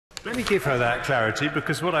Let me give her that clarity,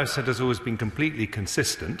 because what I've said has always been completely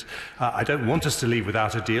consistent. I don't want us to leave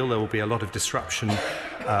without a deal. There will be a lot of disruption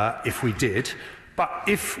if we did. But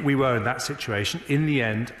if we were in that situation, in the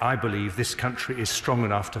end, I believe this country is strong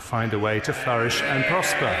enough to find a way to flourish and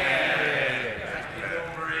prosper.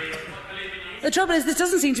 The trouble is, this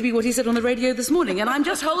doesn't seem to be what he said on the radio this morning, and I'm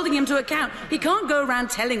just holding him to account. He can't go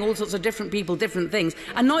around telling all sorts of different people different things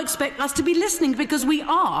and not expect us to be listening, because we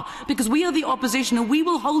are the opposition, and we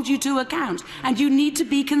will hold you to account. And you need to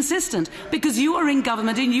be consistent, because you are in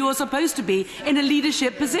government and you are supposed to be in a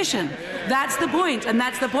leadership position. That's the point, and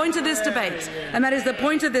that's the point of this debate. And that is the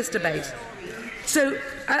point of this debate. So,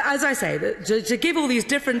 as I say, to give all these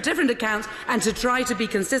different accounts and to try to be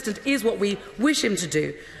consistent is what we wish him to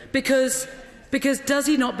do, because does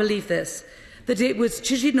he not believe this?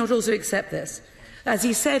 Should he not also accept this? As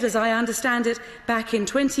he said, as I understand it, back in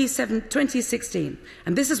 2016,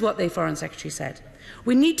 and this is what the Foreign Secretary said: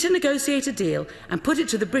 we need to negotiate a deal and put it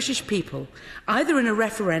to the British people, either in a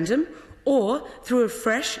referendum or through a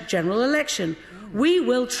fresh general election. We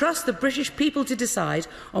will trust the British people to decide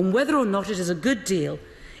on whether or not it is a good deal.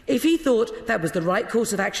 If he thought that was the right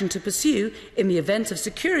course of action to pursue in the event of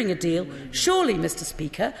securing a deal, surely, Mr.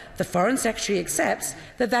 Speaker, the Foreign Secretary accepts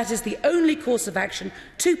that that is the only course of action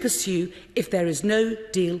to pursue if there is no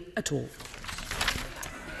deal at all.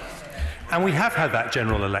 And we have had that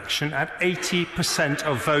general election, and 80%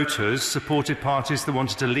 of voters supported parties that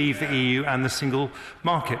wanted to leave the EU and the single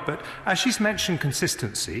market. But as she's mentioned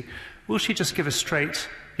consistency, will she just give a straight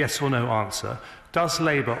yes or no answer? Does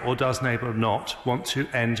Labour or does Labour not want to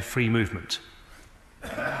end free movement?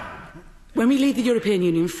 When we leave the European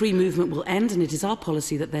Union, free movement will end, and it is our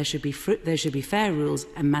policy that there should be fair rules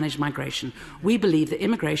and managed migration. We believe that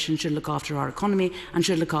immigration should look after our economy and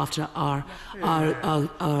should look after our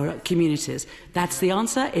communities. That's the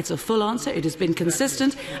answer. It's a full answer. It has been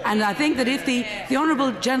consistent, and I think that if the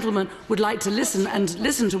honourable gentleman would like to listen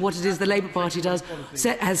to what it is the Labour Party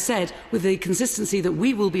has said with the consistency that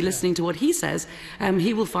we will be listening to what he says,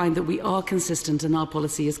 he will find that we are consistent and our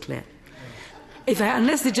policy is clear.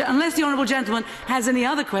 Unless the honourable gentleman has any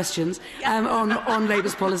other questions on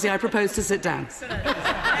Labour's policy, I propose to sit down.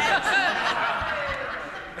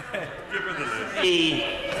 The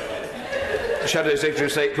Shadow Secretary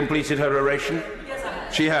of State completed her oration?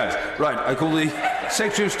 She has. Right, I call the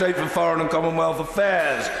Secretary of State for Foreign and Commonwealth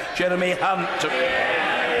Affairs, Jeremy Hunt.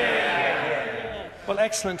 Well,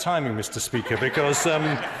 excellent timing, Mr. Speaker, because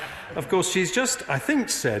of course, she's just, I think,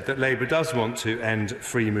 said that Labour does want to end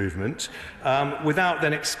free movement without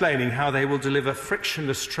then explaining how they will deliver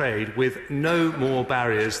frictionless trade with no more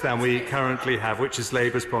barriers than we currently have, which is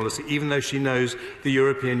Labour's policy, even though she knows the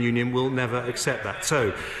European Union will never accept that.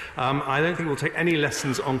 So I don't think we'll take any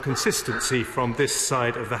lessons on consistency from this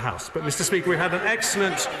side of the House. But, Mr. Speaker, we've had an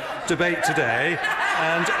excellent debate today,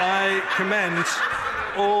 and I commend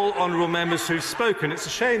all honourable members who've spoken. It's a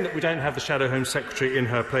shame that we don't have the Shadow Home Secretary in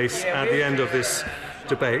her place at the end of this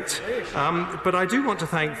debate. But I do want to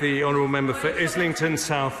thank the honourable member for Islington,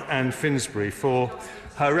 South and Finsbury for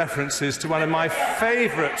her references to one of my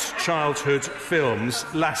favourite childhood films,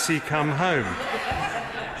 Lassie Come Home.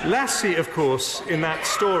 Lassie, of course, in that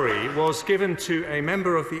story was given to a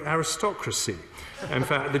member of the aristocracy, in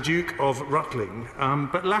fact, the Duke of Rutland.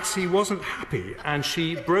 But Lassie wasn't happy, and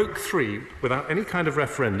she broke free without any kind of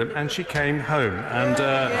referendum, and she came home. And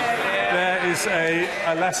there is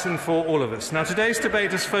a lesson for all of us. Now, today's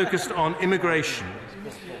debate is focused on immigration,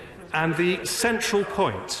 and the central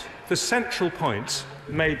point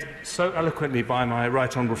made so eloquently by my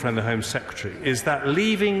right honourable friend, the Home Secretary, is that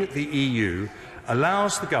leaving the EU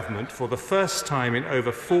allows the government, for the first time in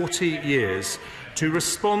over 40 years, to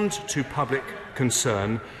respond to public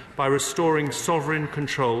concern by restoring sovereign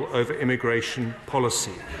control over immigration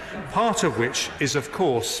policy, part of which is, of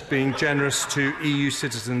course, being generous to EU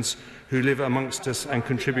citizens who live amongst us and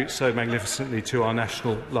contribute so magnificently to our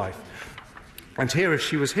national life. And here, if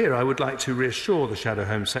she was here, I would like to reassure the Shadow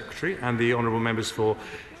Home Secretary and the honourable members for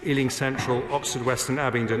Ealing Central, Oxford West and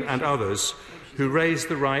Abingdon and others who raised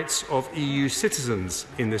the rights of EU citizens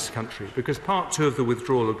in this country, because Part 2 of the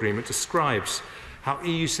withdrawal agreement describes how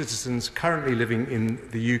EU citizens currently living in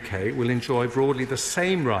the UK will enjoy broadly the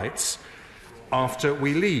same rights after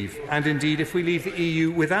we leave. And indeed, if we leave the EU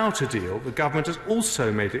without a deal, the government has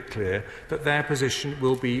also made it clear that their position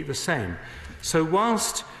will be the same. So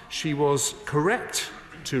whilst she was correct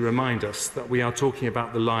to remind us that we are talking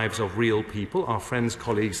about the lives of real people, our friends,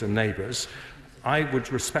 colleagues and neighbours, I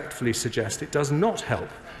would respectfully suggest it does not help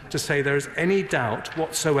to say there is any doubt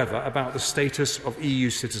whatsoever about the status of EU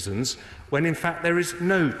citizens, when in fact there is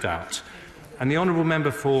no doubt. And the honourable member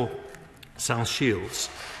for South Shields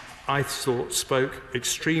I thought, spoke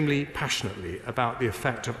extremely passionately about the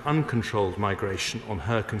effect of uncontrolled migration on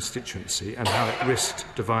her constituency and how it risked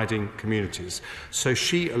dividing communities. So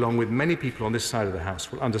she, along with many people on this side of the House,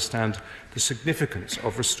 will understand the significance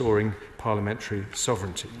of restoring parliamentary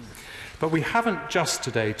sovereignty. But we haven't just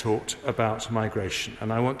today talked about migration,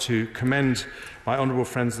 and I want to commend my honourable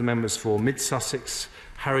friends, the members for Mid Sussex,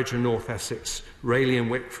 Harwich and North Essex, Rayleigh and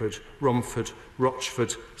Wickford, Romford,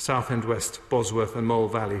 Rochford, Southend West, Bosworth and Mole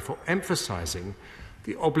Valley for emphasising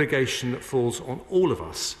the obligation that falls on all of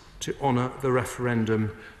us to honour the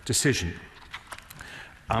referendum decision.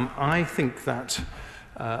 I think that,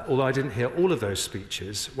 although I didn't hear all of those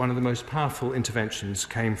speeches, one of the most powerful interventions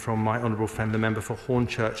came from my honourable friend, the member for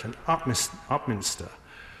Hornchurch and Upminster,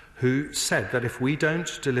 who said that if we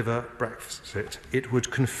don't deliver Brexit, it would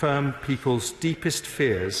confirm people's deepest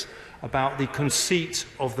fears about the conceit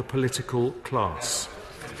of the political class.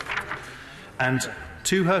 And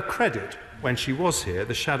to her credit, when she was here,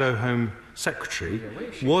 the Shadow Home Secretary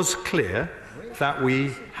was clear that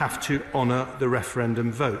we have to honour the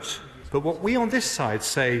referendum vote. But what we on this side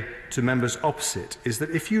say to members opposite is that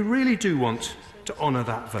if you really do want to honour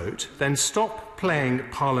that vote, then stop playing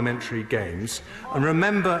parliamentary games and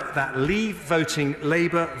remember that leave-voting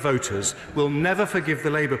Labour voters will never forgive the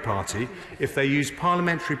Labour Party if they use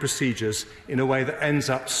parliamentary procedures in a way that ends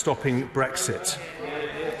up stopping Brexit.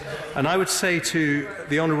 And I would say to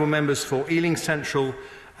the honourable members for Ealing Central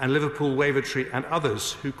and Liverpool Wavertree and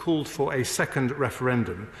others who called for a second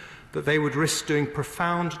referendum that they would risk doing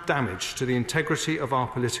profound damage to the integrity of our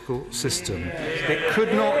political system. It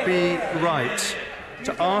could not be right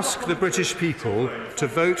to ask the British people to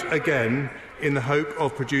vote again in the hope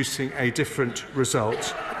of producing a different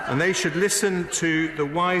result. And they should listen to the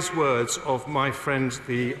wise words of my friend,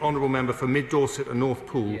 the honourable member for Mid Dorset and North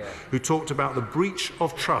Poole, who talked about the breach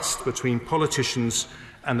of trust between politicians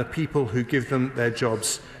and the people who give them their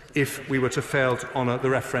jobs if we were to fail to honour the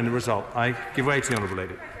referendum result. I give way to the honourable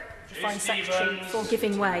lady. Fine Secretary for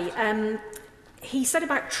giving way. He said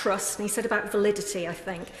about trust and he said about validity, I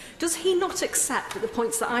think. Does he not accept that the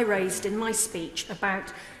points that I raised in my speech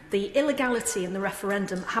about the illegality in the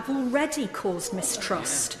referendum have already caused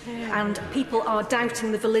mistrust and people are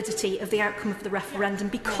doubting the validity of the outcome of the referendum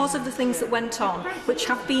because of the things that went on, which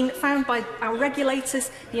have been found by our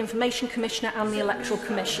regulators, the Information Commissioner and the Electoral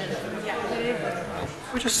Commission? I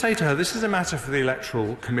would just say to her, this is a matter for the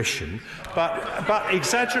Electoral Commission, but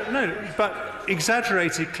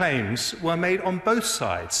exaggerated claims were made on both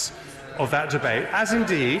sides of that debate, as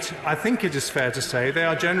indeed, I think it is fair to say, they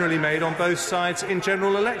are generally made on both sides in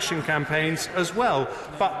general election campaigns as well.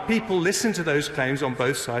 But people listened to those claims on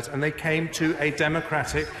both sides and they came to a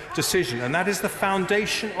democratic decision. And that is the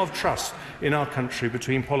foundation of trust in our country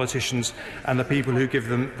between politicians and the people who give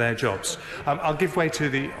them their jobs. I'll give way to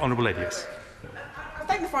the honourable lady. Yes.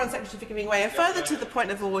 Thank the Foreign Secretary for giving way. And further to the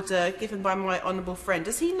point of order given by my honourable friend,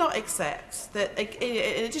 does he not accept that,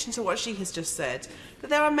 in addition to what she has just said, that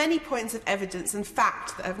there are many points of evidence and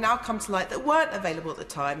fact that have now come to light that weren't available at the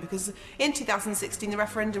time? Because in 2016 the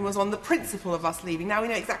referendum was on the principle of us leaving. Now we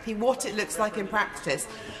know exactly what it looks like in practice.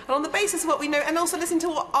 And on the basis of what we know, and also listen to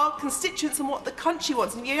what our constituents and what the country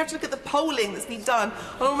wants, and you have to look at the polling that's been done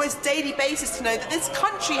on an almost daily basis to know that this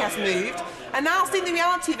country has moved, and now seeing the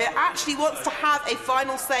reality of it, actually wants to have a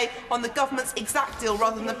final say on the government's exact deal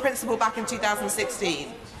rather than the principle back in 2016.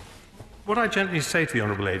 What I gently say to the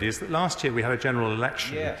honourable lady is that last year we had a general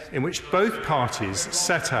election in which both parties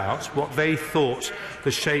set out what they thought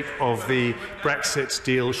the shape of the Brexit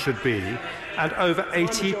deal should be, and over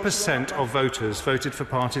 80% of voters voted for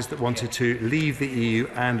parties that wanted to leave the EU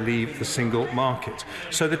and leave the single market.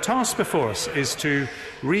 So the task before us is to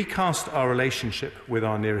recast our relationship with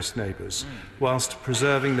our nearest neighbours, whilst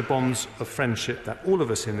preserving the bonds of friendship that all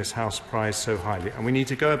of us in this House prize so highly. And we need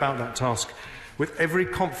to go about that task with every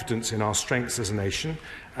confidence in our strengths as a nation,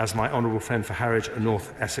 as my honourable friend for Harwich and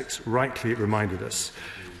North Essex rightly reminded us.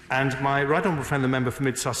 And my right honourable friend, the member for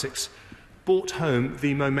Mid Sussex, brought home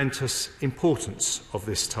the momentous importance of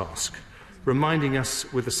this task, reminding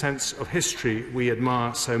us with a sense of history we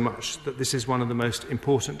admire so much that this is one of the most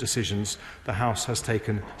important decisions the House has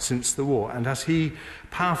taken since the war. And as he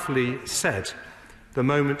powerfully said, the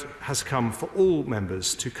moment has come for all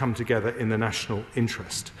members to come together in the national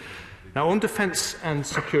interest. Now, on defence and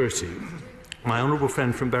security, my honourable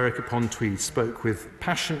friend from Berwick-upon-Tweed spoke with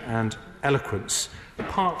passion and eloquence,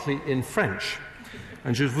 partly in French.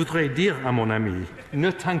 And je voudrais dire à mon ami,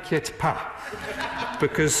 ne t'inquiète pas,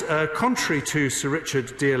 because contrary to Sir Richard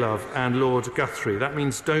Dearlove and Lord Guthrie, that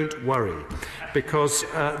means don't worry, because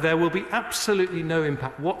there will be absolutely no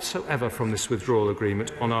impact whatsoever from this withdrawal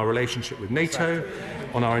agreement on our relationship with NATO,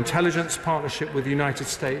 on our intelligence partnership with the United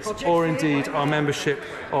States, or indeed our membership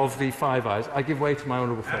of the Five Eyes. I give way to my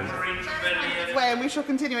honourable friend. And we shall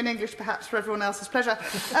continue in English, perhaps, for everyone else's pleasure.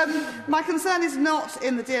 My concern is not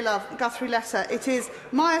in the Dear Love Guthrie letter. It is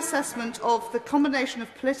my assessment of the combination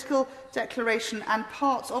of political declaration and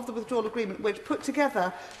parts of the withdrawal agreement which, put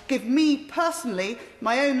together, give me personally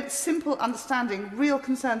my own simple understanding, real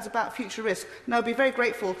concerns about future risk. And I would be very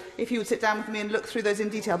grateful if you would sit down with me and look through those in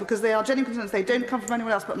detail, because they are genuine concerns. They don't come from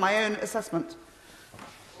anyone else but my own assessment.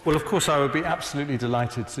 Well, of course, I would be absolutely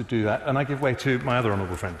delighted to do that, and I give way to my other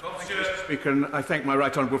honourable friend. Mr. Speaker, and I thank my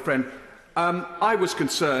right honourable friend. I was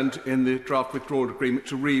concerned in the draft withdrawal agreement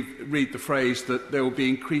to read the phrase that there will be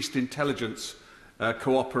increased intelligence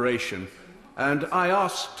cooperation. And I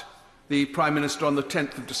asked the Prime Minister on the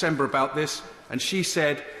 10th of December about this, and she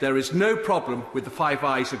said there is no problem with the Five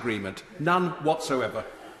Eyes agreement. None whatsoever.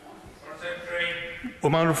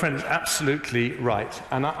 Well, my honourable friend is absolutely right,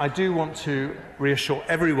 and I do want to reassure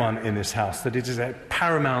everyone in this House that it is a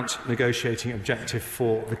paramount negotiating objective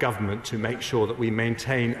for the government to make sure that we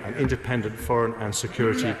maintain an independent foreign and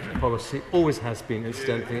security policy. Always has been,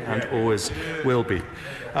 incidentally, and always will be.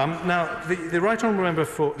 Now, the right honourable member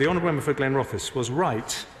for Glenrothes was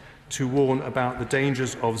right to warn about the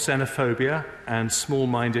dangers of xenophobia and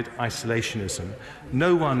small-minded isolationism.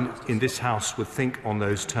 No one in this House would think on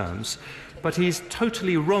those terms. But he is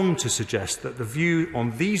totally wrong to suggest that the view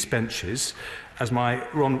on these benches, as my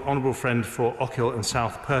honourable friend for Ochil and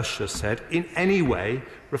South Perthshire said, in any way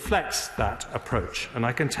reflects that approach. And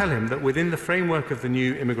I can tell him that within the framework of the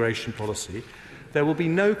new immigration policy, there will be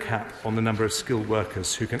no cap on the number of skilled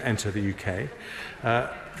workers who can enter the UK.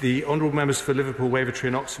 The honourable members for Liverpool, Wavertree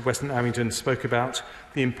and Oxford, Western Abingdon spoke about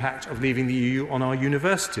the impact of leaving the EU on our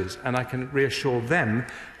universities, and I can reassure them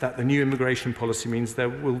that the new immigration policy means there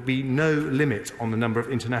will be no limit on the number of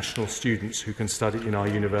international students who can study in our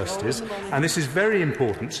universities. And this is very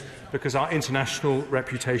important because our international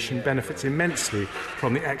reputation benefits immensely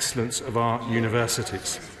from the excellence of our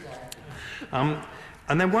universities.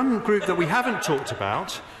 And then one group that we haven't talked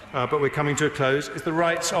about, but we're coming to a close, is the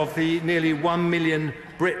rights of the nearly 1 million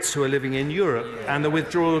Brits who are living in Europe, and the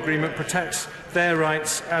withdrawal agreement protects their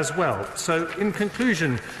rights as well. So, in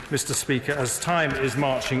conclusion, Mr. Speaker, as time is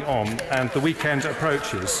marching on and the weekend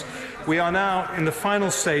approaches, we are now in the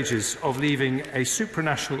final stages of leaving a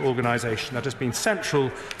supranational organisation that has been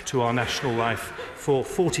central to our national life for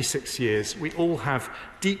 46 years. We all have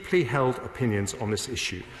deeply held opinions on this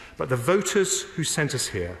issue, but the voters who sent us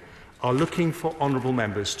here are looking for honourable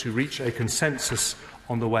members to reach a consensus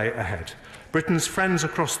on the way ahead. Britain's friends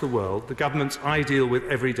across the world, the governments I deal with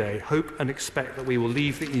every day, hope and expect that we will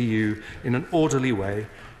leave the EU in an orderly way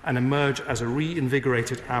and emerge as a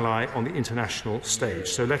reinvigorated ally on the international stage.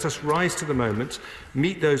 So let us rise to the moment,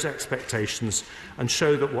 meet those expectations, and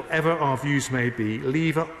show that whatever our views may be,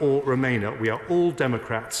 Leaver or Remainer, we are all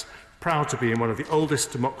Democrats, proud to be in one of the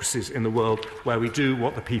oldest democracies in the world where we do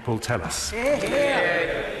what the people tell us.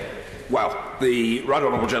 Well, the right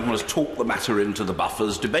honourable gentleman has talked the matter into the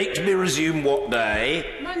buffers. Debate to be resumed what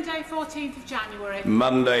day? Monday, 14th of January.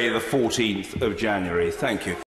 Monday, the 14th of January. Thank you.